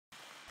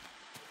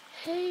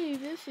Hey,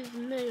 this is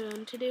Mayo,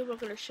 and today we're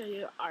gonna show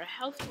you our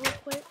house real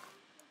quick.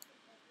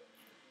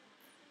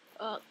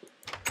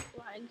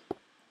 Like,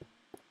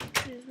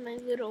 here's my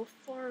little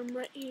farm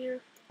right here.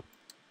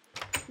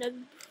 Another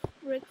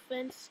brick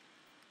fence.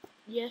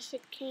 Yes,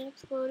 it can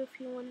explode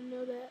if you want to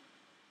know that.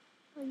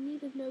 I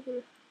need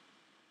another.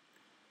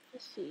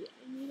 Let's see.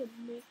 I need to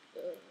make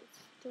a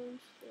stone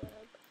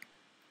slab.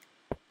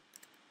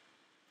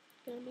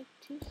 Gotta make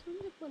two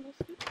stone slabs.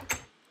 Let's see.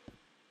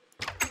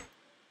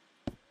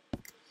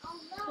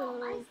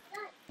 So,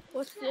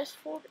 what's this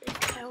for? It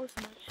powers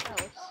my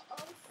house.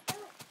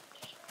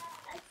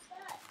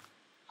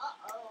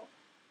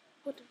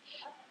 What the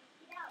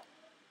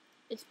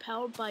It's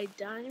powered by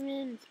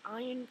diamonds,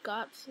 iron,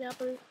 god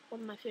snapper,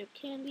 one of my favorite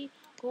candy,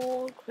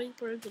 gold,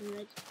 creepers, and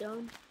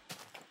redstone.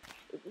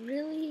 It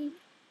really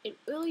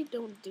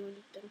don't do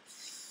anything.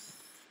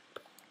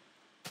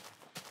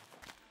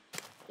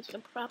 It's the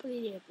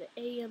property of the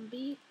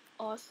AMB,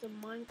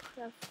 awesome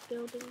Minecraft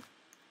building.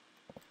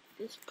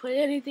 Just put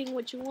anything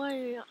what you want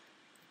in it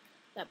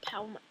that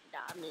power my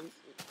diamonds.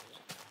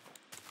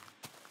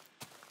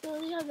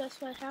 So yeah, that's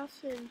my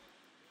house, and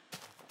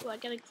well, I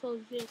gotta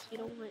close this. You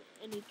don't want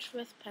any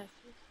trespassers.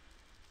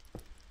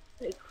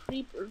 The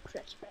creeper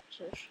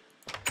trespassers.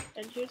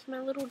 And here's my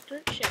little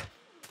dirt chip.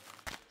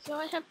 So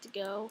I have to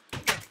go.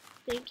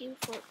 Thank you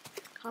for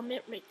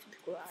comment, rate,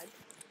 subscribe.